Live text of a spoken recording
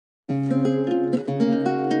Welcome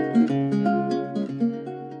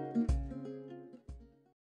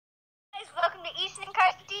to Easton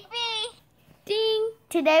Cars TV. Ding!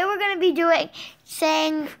 Today we're going to be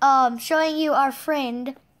showing you our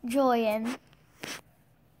friend, Julian.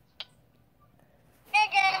 Hey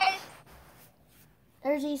guys.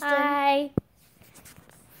 There's Easton. Hi.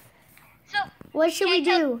 So, What should we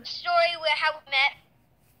can I tell do? the story where how we met?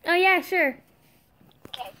 Oh, yeah, sure.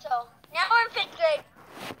 Okay, so now we're in 5th grade.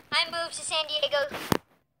 I moved to San Diego.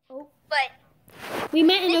 Oh. But, We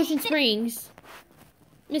met in Ocean Springs,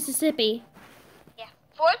 Mississippi. yeah,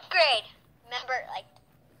 4th grade. Remember, like,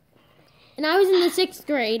 And I was in the 6th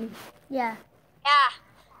grade. Yeah.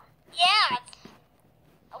 yeah.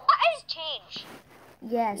 A lot has changed.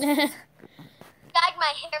 Yes. Dyed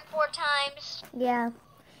my hair 4 times. Yeah.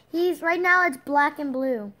 Right now it's black and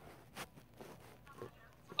blue.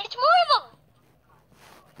 It's more of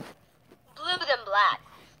a blue than black.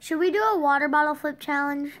 Should we do a water bottle flip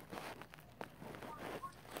challenge?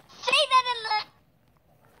 Say that in the...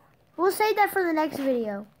 We'll save that for the next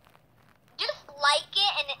video. Just like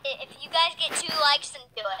it, and if you guys get 2 likes, then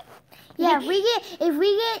do it. Yeah, if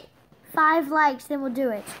we get 5 likes, then we'll do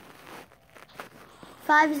it.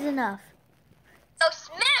 5 is enough. So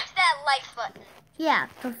smash that like button. Yeah,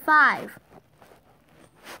 for 5.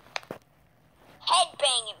 Head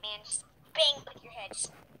bang it, man. Just bang with your head.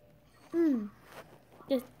 Just,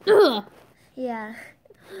 Just, ugh. Yeah.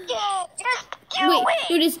 yeah, just do Wait,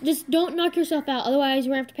 it. just don't knock yourself out. Otherwise,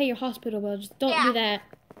 we're going to have to pay your hospital bill. Just don't do that.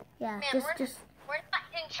 Yeah, Man, just we're not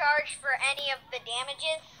in charge for any of the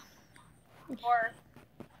damages or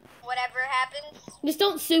whatever happens. Just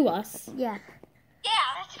don't sue us. yeah. Yeah,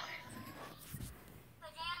 that's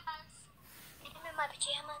pajamas. I'm in my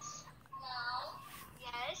pajamas. No.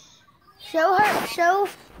 Yes. Show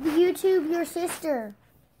the YouTube your sister.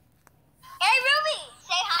 Hey, Ruby,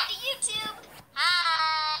 say hi to YouTube.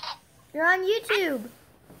 Hi. You're on YouTube.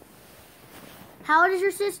 How old is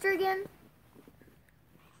your sister again?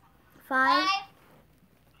 5? Hi.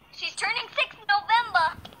 She's turning 6 in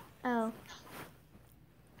November. Oh.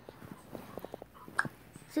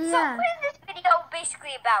 So So yeah, what is this video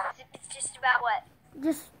basically about? It's just about what?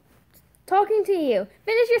 just Talking to you.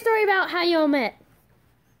 Finish your story about how you all met.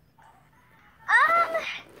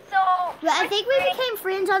 So I think we became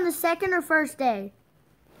friends on the 2nd or 1st day.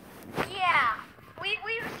 yeah, we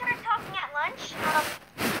started talking at lunch.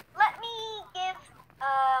 Let me give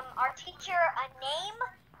our teacher a name.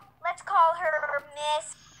 Let's call her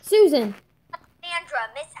Miss Susan.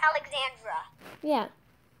 Alexandra. Miss Alexandra. Yeah.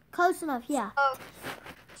 Close enough, yeah. Oh,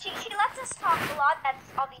 she lets us talk a lot. That's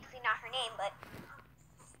obviously not her name, but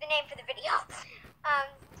it's the name for the video.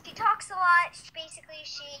 She talks a lot.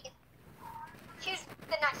 She was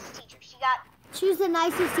the nicest teacher. She was the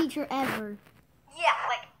nicest teacher ever. Yeah,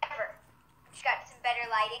 like ever. She got some better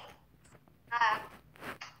lighting.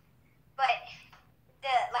 But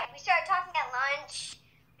we started talking at lunch.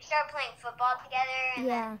 We started playing football together and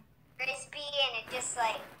Yeah. frisbee, and it just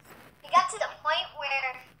we got to the point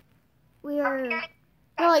where We our were parents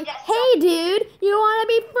We're like, hey, dude, you want to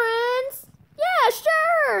be friends? Yeah,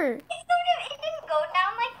 sure. It didn't go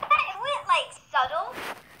down like that. It went subtle.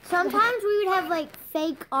 sometimes we would have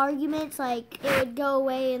fake arguments, it would go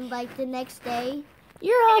away and the next day.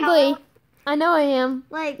 You're ugly. I know I am.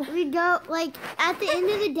 We'd go at the end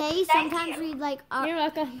of the day, sometimes we'd You're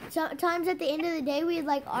welcome. sometimes at the end of the day we'd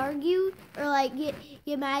or get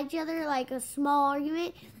mad at each other, a small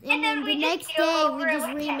argument, and then the next day we just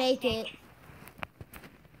remake it.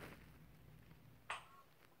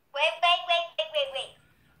 Wait.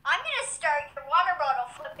 I'm gonna start your water bottle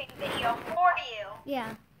flipping video for you.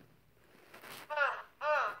 Yeah.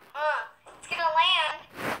 It's gonna land.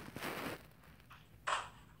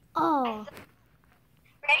 Oh.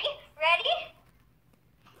 Ready?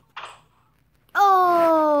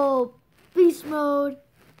 Oh, beast mode.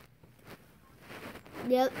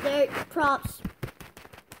 Yep, there, props.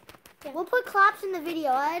 We'll put claps in the video.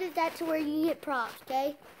 I added that to where you get props,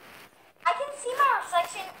 okay? I can see my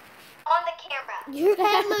reflection on the camera. Your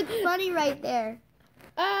head looks funny right there.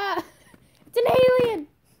 It's an alien.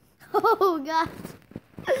 Oh, gosh.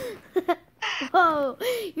 Whoa,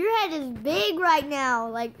 your head is big right now,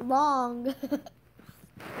 long.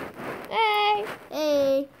 Hey.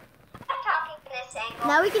 Hey. I'm talking to this angle.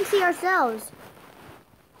 Now we can see ourselves.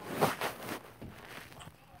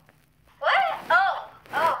 What?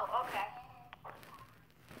 Oh, okay.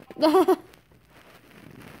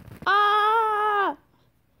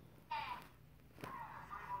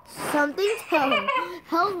 Something's held.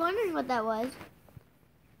 Hell's wondering what that was.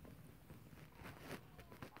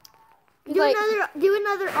 Do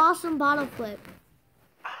another awesome bottle flip.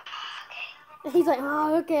 He's like,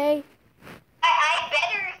 oh, okay. I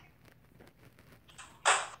better.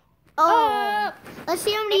 Oh. Let's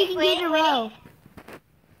see how many you can get in a row.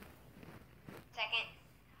 Second.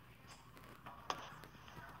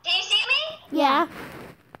 Can you see me? Yeah.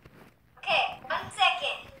 Okay, 1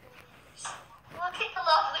 second. Look at the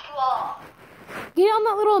lovely wall. Get on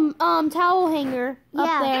that little towel hanger Yeah.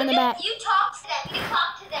 up there in the back. You talk to them. You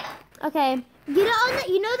talk to them. Okay. Get on that.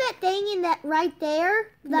 You know that thing in that right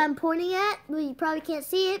there that I'm pointing at? Well, you probably can't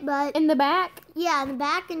see it, but In the back. yeah, in the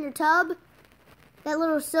back in your tub. That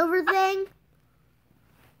little silver thing.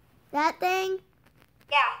 That thing.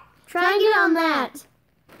 Yeah. Try and get on that.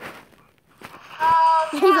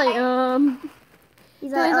 He's like,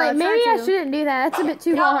 He's So he's like, "Oh, maybe try I to." shouldn't do that. That's a bit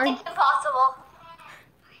too No, hard. it's impossible.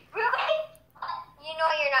 Really? You know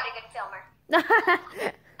you're not a good filmer.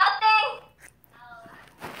 Nothing.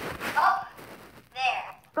 Oh, there.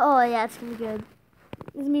 Oh, yeah, it's gonna be good.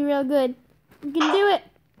 It's gonna be real good. You can do it.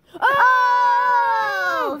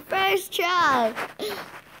 Oh, first try.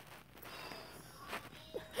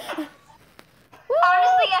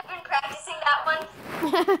 Honestly, I've been practicing that one.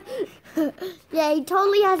 Yeah, he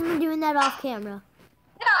totally hasn't been doing that off camera.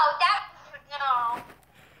 No. That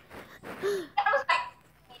was my,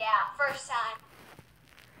 first time.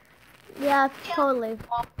 Yeah, totally.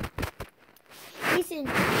 Ethan,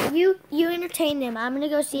 you entertain them. I'm gonna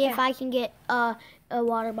go see if I can get a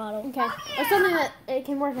water bottle. Okay. It's something that it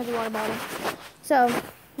can work as a water bottle. So,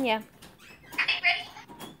 yeah. Ready?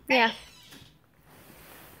 Yeah.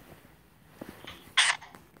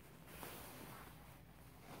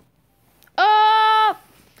 Oh!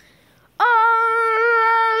 Oh!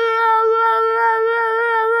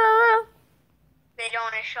 They don't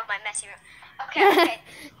want to show my messy room. Okay.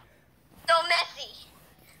 So messy.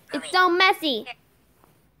 It's so messy.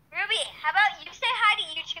 Ruby, how about you say hi to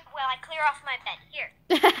YouTube while I clear off my bed? Here.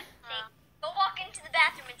 Go walk into the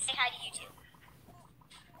bathroom and say hi to YouTube.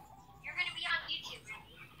 You're going to be on YouTube,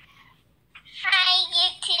 Ruby. Hi,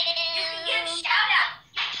 YouTube. You can give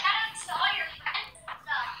shout-outs. Give shout-outs to all your friends and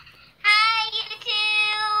stuff. Hi,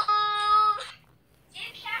 YouTube.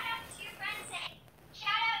 Give shout-outs to your friends. Say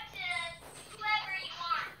shout-out to whoever you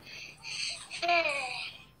want.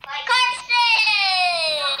 Like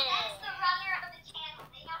Carson. No, that's the runner of the channel.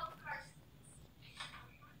 They know who Carson is.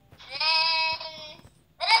 Then,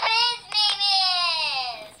 his name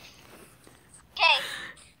is. Okay,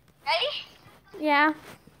 ready? Yeah.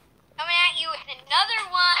 Coming at you with another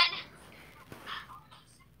one.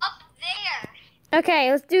 Up there.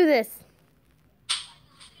 Okay, let's do this.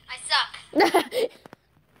 I suck.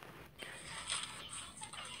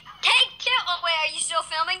 Take two. Oh wait, are you still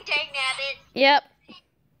filming? Take Nabbit. Yep.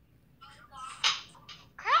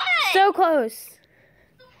 Good. So close.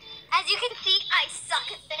 As you can see, I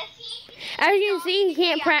suck at this. As you can see, he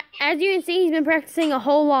can't as you can see, he's been practicing a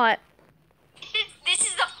whole lot. This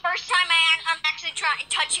is the first time I'm actually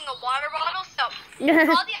touching a water bottle, so all the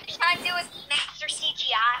other time I do is master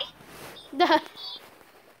CGI. Shout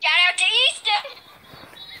out to Easton!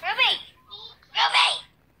 Ruby!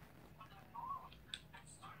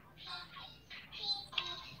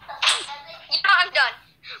 You know, I'm done.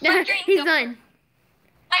 My dream's He's over. done.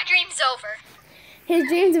 My dream's over. His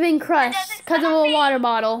dreams have been crushed because of a water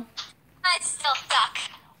bottle. I still suck.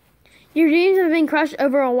 Your dreams have been crushed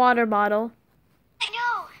over a water bottle. I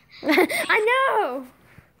know. I know.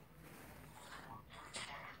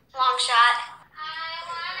 Long shot.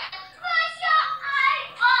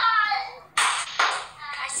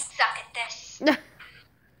 I suck at this. Give me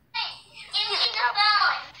the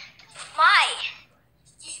phone. Why?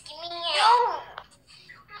 Just give me it. No.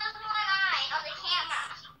 Close one eye on the camera.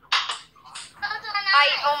 Close one eye.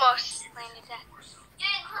 I almost landed that. You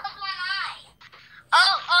didn't close one eye.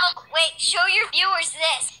 Oh, wait. Show your viewers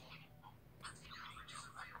this.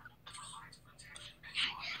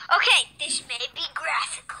 Okay, this may be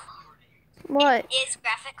graphical. What? It is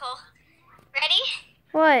graphical. Ready?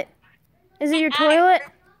 What? Is it your toilet?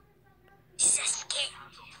 Just get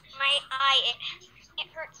my eye. It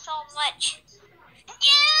hurts so much.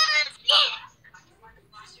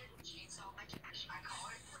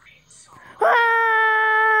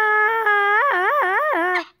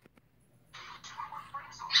 Ah!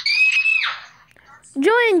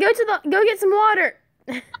 Julian, go get some water.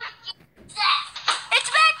 It's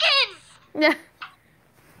back in! Yeah.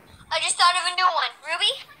 I just thought of a new one. Ruby,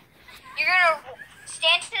 you're gonna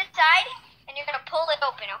stand to the side and you're gonna pull it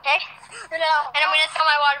open, okay? No. And I'm gonna throw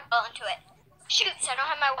my water bottle into it. Shoots, I don't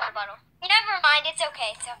have my water bottle. Never mind, it's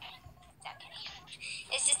okay. It's okay.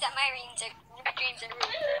 It's just that my dreams are rude.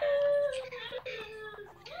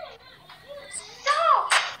 So,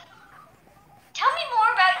 tell me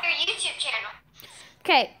more about your YouTube channel.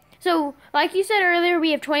 Okay, so like you said earlier,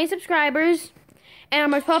 we have 20 subscribers, and our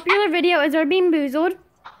most popular video is our Bean Boozled.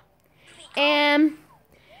 And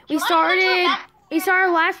we started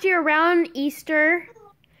last year around Easter,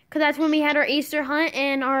 because that's when we had our Easter hunt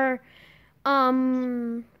and our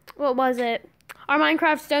what was it? Our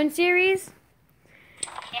Minecraft Stone series.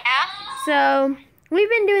 Yeah. So we've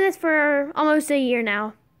been doing this for almost a year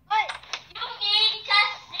now. But you need to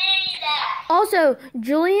say that. Also,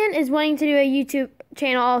 Julian is wanting to do a YouTube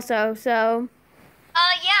channel also, so.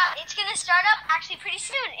 Yeah, it's gonna start up actually pretty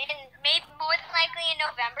soon, maybe more than likely in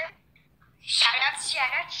November. Shoutouts.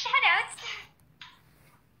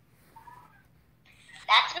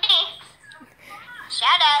 That's me.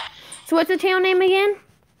 Shout out. So what's the channel name again?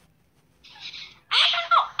 I don't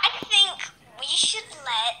know. I think we should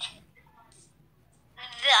let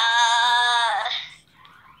the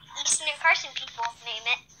Easton and Carson people name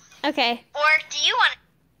it. Okay. Or do you want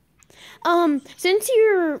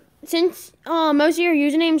Since most of your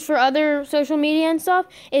usernames for other social media and stuff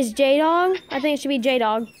is JDog, I think it should be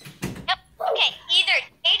JDog. Yep. Okay. Either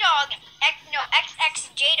JDog, XX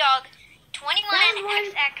JDog 21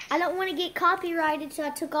 and XX. I don't want to get copyrighted, so I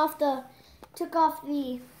took off the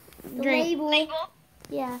Drink. label.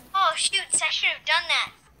 Yeah. Oh shoot! I should have done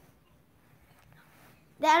that.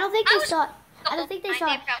 I don't think I they was- saw it. I don't think they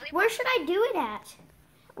saw it. Where should I do it at?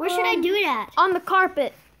 Where should I do it at? On the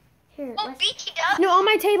carpet. Here. Oh, let's- beat it up. No, on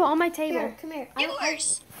my table. On my Here, table. come here.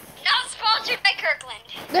 Yours. Not sponsored by Kirkland.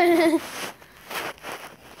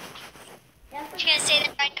 I'm just gonna say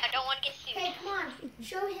that right now. I don't want to get sued. Hey, come on.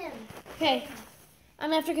 Show him. Okay.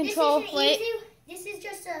 I'm after control. Wait. This is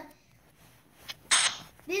just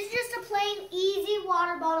a plain easy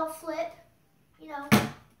water bottle flip. You know.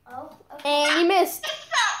 Oh. Okay. And you missed.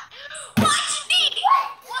 Watch me!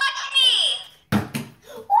 Watch me!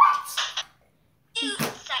 What? Dude,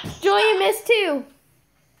 sucks. Julian missed too.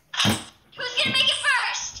 Who's gonna make it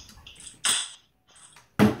first?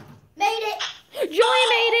 Made it. Julian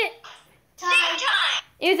made it. Same Tie. time.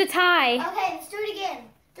 It was a tie. Okay, let's do it again.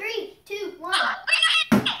 3, 2, 1. Oh, wait,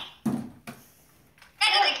 no, that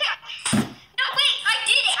doesn't count. No, wait, I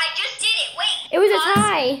did it. I just did it. Wait. It was a pause.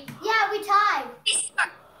 tie. Yeah, we tied.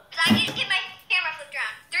 Restart. 'Cause I just get my camera flipped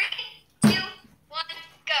around. 3, 2, 1,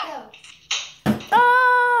 go. Go.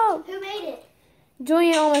 Oh! Who made it?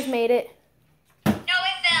 Julian almost made it. No, it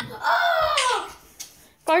fell. Oh!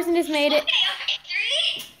 Carson just made it. Okay,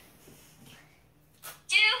 3,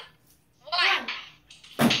 2, 1.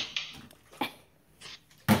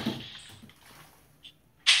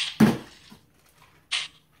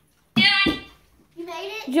 Done. You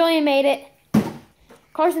made it? Julian made it.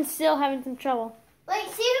 Carson's still having some trouble. Wait,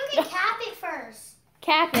 see who can cap it first.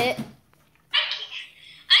 Cap it.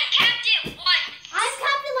 I capped it once. I've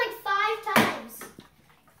capped it like 5 times.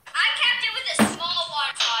 I capped it with a small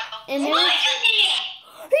water bottle. And then- Oh, I just did it.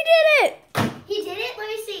 He did it! He did it? Let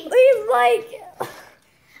me see. He's like...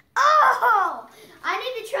 Oh! I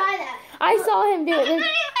need to try that. I saw him do I it. only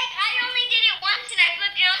did it once and I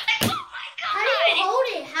flipped it. I was like, oh my god. How do you hold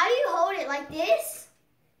it? How do you hold it? Like this?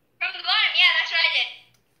 From the bottom, yeah, that's what I did.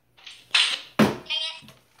 Dang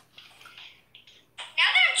it. Now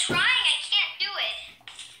that I'm trying, I can't do it.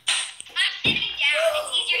 I'm sitting down.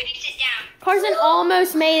 It's easier to sit down. Carson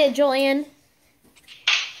almost made it, Julian.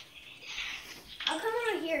 I'll come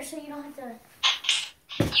over here so you don't have to.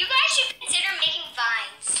 You guys should consider making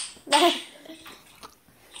vines.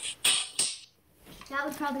 That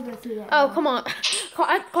would probably go through that. Oh, come on.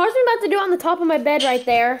 Carson's about to do it on the top of my bed right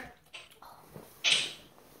there.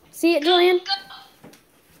 See it, Julian? Go.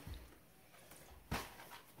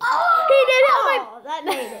 Oh! He did it on my... Oh, that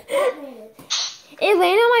made it. That made it. It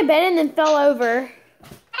landed on my bed and then fell over.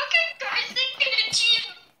 Okay, Carson can achieve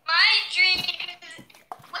my dreams.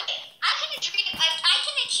 Wait, I can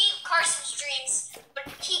achieve Carson's dreams, but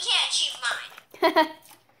he can't achieve mine.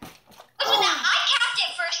 Listen, I capped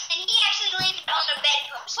it first, and he actually landed on the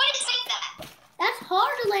bedpost. What is with that? That's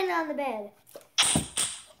hard to land on the bed.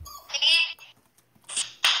 Dang it.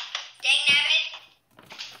 Dang nabbit.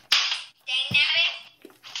 Dang nabbit.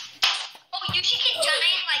 Oh, you should get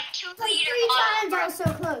giant, like, 2-liter Like 3 times I bottles. was so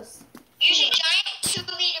close. You should giant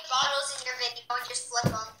 2-liter bottles in your video and just flip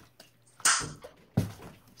them.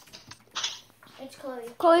 It's Chloe.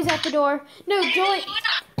 Chloe's at the door. No, Julian,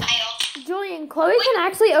 Kyle. Julian, Chloe can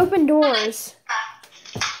actually open doors.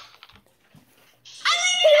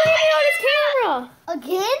 He landed on his camera.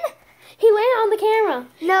 Again? He landed on the camera.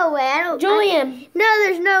 No way. I don't. Julian. No,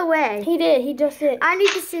 there's no way. He did. He just did. I need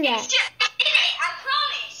to see I that. did it. I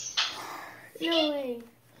promise. No way.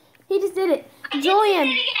 He just did it. I did Julian.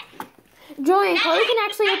 it again. Julian, Chloe can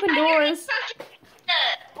actually open doors. The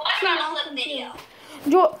water bottle flip video.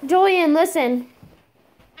 Julian, listen.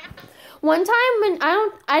 One time when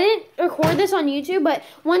I didn't record this on YouTube, but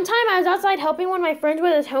one time I was outside helping one of my friends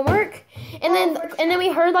with his homework, and then we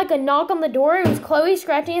heard like a knock on the door. It was Chloe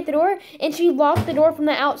scratching at the door, and she locked the door from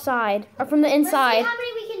the outside or from the inside. Let's see how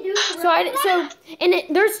many we can do.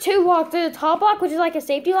 There's 2 locks. There's a top lock, which is like a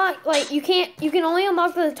safety lock. Like you can only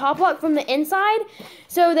unlock the top lock from the inside.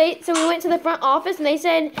 So we went to the front office, and they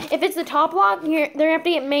said if it's the top lock, they're gonna have to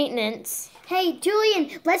get maintenance. Hey,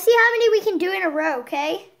 Julian, let's see how many we can do in a row,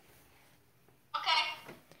 okay? Okay.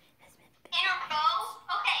 In a row?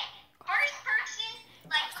 Okay. First person,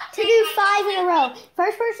 like... To do 5 in a row.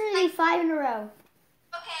 First person to do 5 in a row.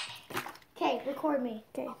 Okay. Okay, record me.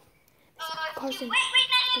 Okay. Carson. Wait,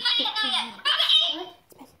 not yet. What?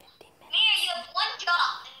 Mira, you have 1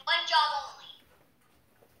 job, and 1 job only.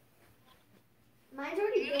 Mine's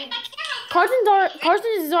already bent. Carson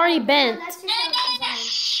is already bent. That's just how it's done.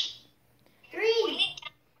 3,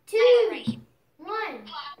 2, 1.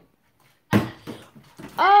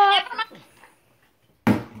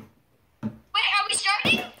 Wait, are we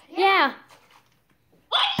starting? Yeah.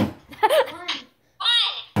 What?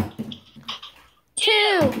 1. 2.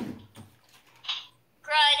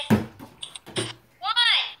 Crud.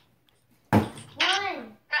 1.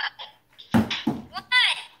 1.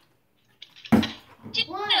 2. 3.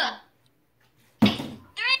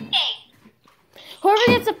 Whoever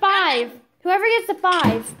gets a 5. Whoever gets a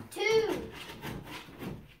 5. 2.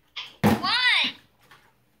 1.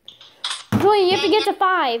 Julian, you have to get to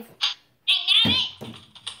 5.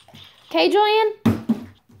 Okay, Julian? 1.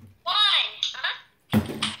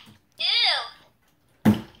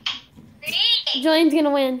 2. 3. Julian's gonna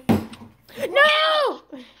win. No!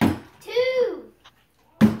 2.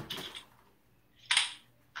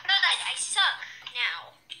 Crud, I suck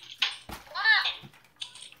now.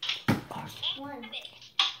 1. 1. 1.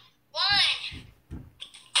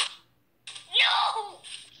 No!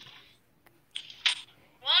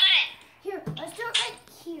 1. Here, let's do it right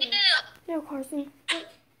 2. here. No, Carson. No.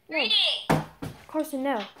 3. Carson,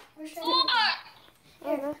 no. 4.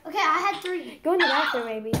 Here. Okay, I had 3. Go in the bathroom,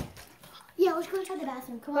 maybe. Yeah, let's go inside the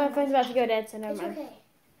bathroom. Come My on. phone's about to go dead, so never It's mind. okay.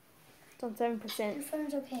 It's on 7%. Your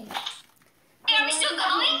phone's okay. Hey, are we still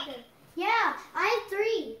going? Yeah, I had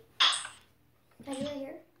 3. Can I do it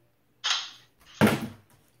here?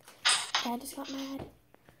 Dad just got mad.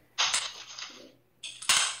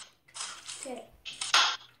 Okay.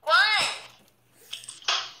 1.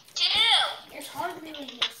 2. It's hard to do it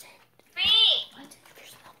here. 3. What?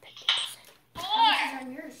 4. This is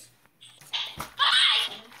on yours. 5.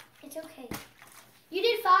 It's okay. You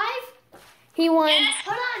did 5? He won. Yes.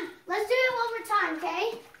 Hold on. Let's do it one more time,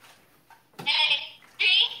 okay? And 3.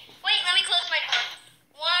 Wait, let me close my door.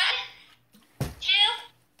 1, 2,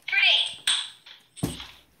 3.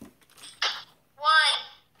 1,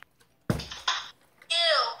 2.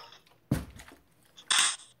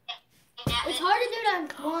 It's hard to do it on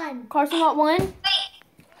 1. Carson got 1? Wait,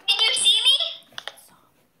 can you see me?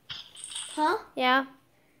 Huh? Yeah.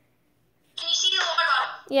 Can you see the water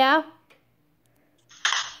bottle? Yeah.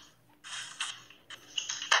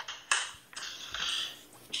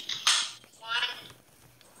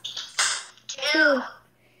 2.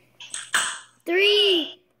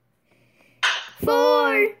 3.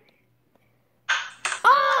 4.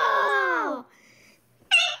 Oh!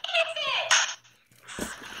 Dang,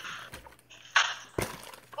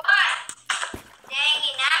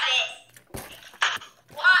 you nabbed it.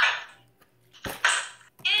 1,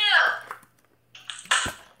 2,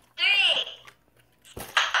 3.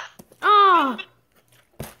 Oh!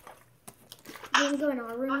 You want to go in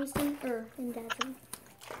our room, Easton? Or in Dad's room?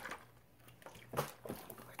 1.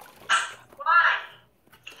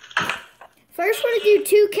 First, we're going to do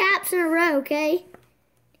 2 caps in a row, okay?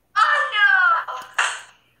 Oh no!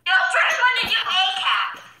 No, first one to do a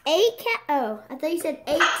cap. 8 cap. Oh, I thought you said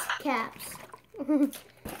 8 caps.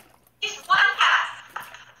 Just 1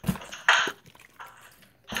 cap.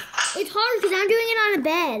 It's hard because I'm doing it on a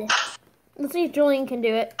bed. Let's see if Julian can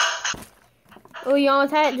do it. Oh, you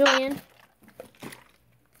almost had it, Julian.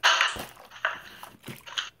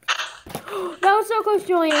 That was so close,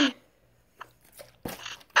 Julian.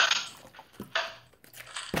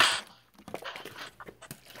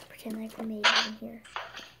 Pretend like we made it in here.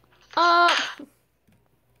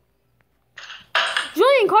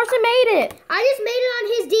 Julian, Carson made it. I just made it on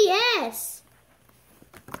his DS.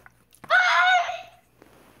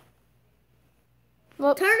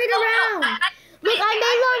 Well, Turn it around. Look, I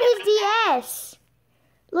made it on his DS.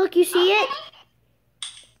 Look, you see it?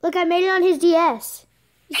 Look, I made it on his DS.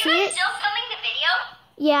 You see Are you it? still filming the video?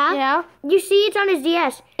 Yeah. yeah. You see it's on his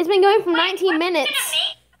DS. It's been going for 19 minutes.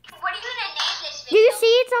 What are you gonna name this Do you video?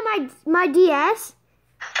 my DS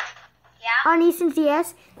Yeah. on Easton's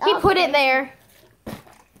DS? He put it there.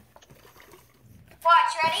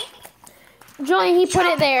 Watch, ready? Julian, he put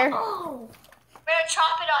it there. Oh. We're gonna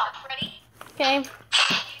chop it off. Ready? Okay.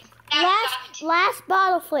 Now Last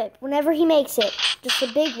bottle flip. Whenever he makes it, just a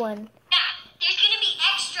big one. there's gonna be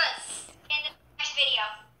extras in the next video.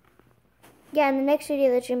 Yeah, in the next video,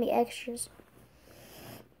 there's gonna be extras.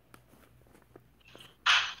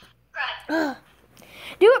 Good.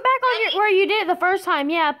 Do it back on where you did it the first time.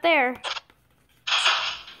 Yeah, up there.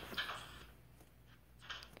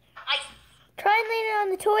 Try and lean it on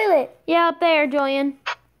the toilet. Yeah, up there, Julian. On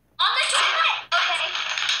the toilet. Okay.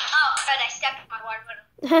 Oh, good. I stepped on my water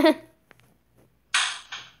bottle.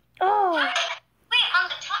 Oh, Wait, on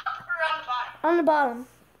the top or on the bottom? on the bottom.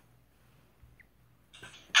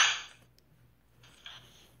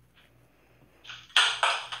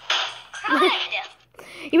 Good.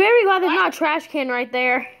 You better be glad there's not a trash can right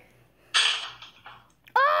there.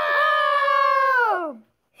 Oh!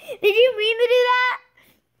 Did you mean to do that?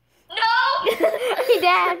 No. Hey,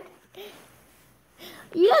 Dad.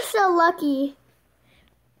 You're so lucky.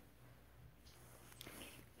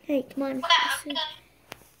 Hey, come on. Well, I'm gonna...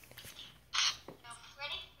 No,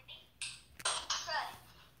 ready? Ready? Good.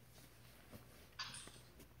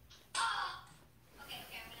 Oh. Okay,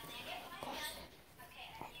 I'm gonna land it on my hand. Okay,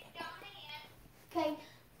 I land it on my hand. Okay,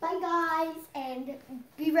 bye guys, and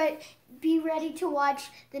be ready to watch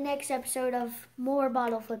the next episode of more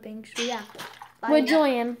bottle flipping. So yeah, bye. With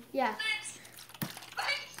Julian. Yeah.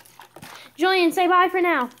 Julian, say bye for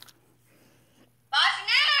now. Bye for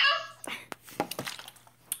now.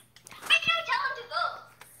 Wait, no, tell him to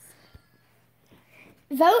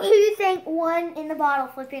vote. Vote who you think won in the bottle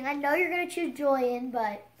flipping. I know you're gonna choose Julian,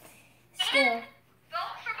 but still.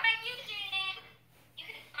 Vote for my username. You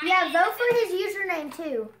can find Yeah, it. vote for his username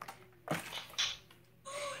too.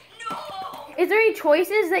 No. Is there any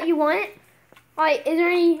choices that you want? Like, is there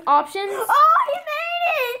any options? Oh, he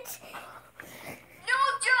made it! No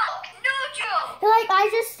joke. No joke. Like I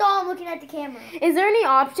just saw him looking at the camera. Is there any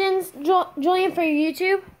options, Julian, for your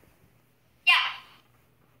YouTube? Yeah.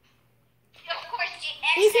 Of course,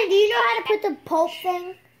 Ethan, do you know how to put the pulp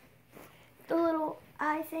thing? The little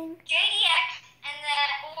eye thing? JDX and then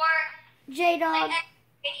or J-Dog. like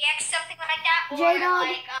JDX something like that or J-Dog.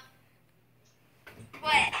 like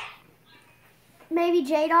what? Maybe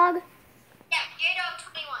J-Dog? Yeah,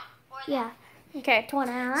 JDog 21 or that. Yeah. Okay.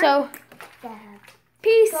 21. So, Yeah.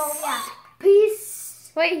 peace. So, yeah.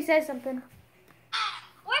 Peace. Wait, he said something. Wait,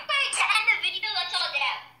 to end the video, let's all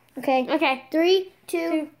dab. Okay. Okay. 3,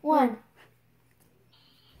 2, 1.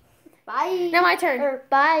 Bye. Now my turn. Or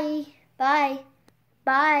bye. Bye.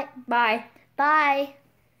 Bye. Bye. Bye.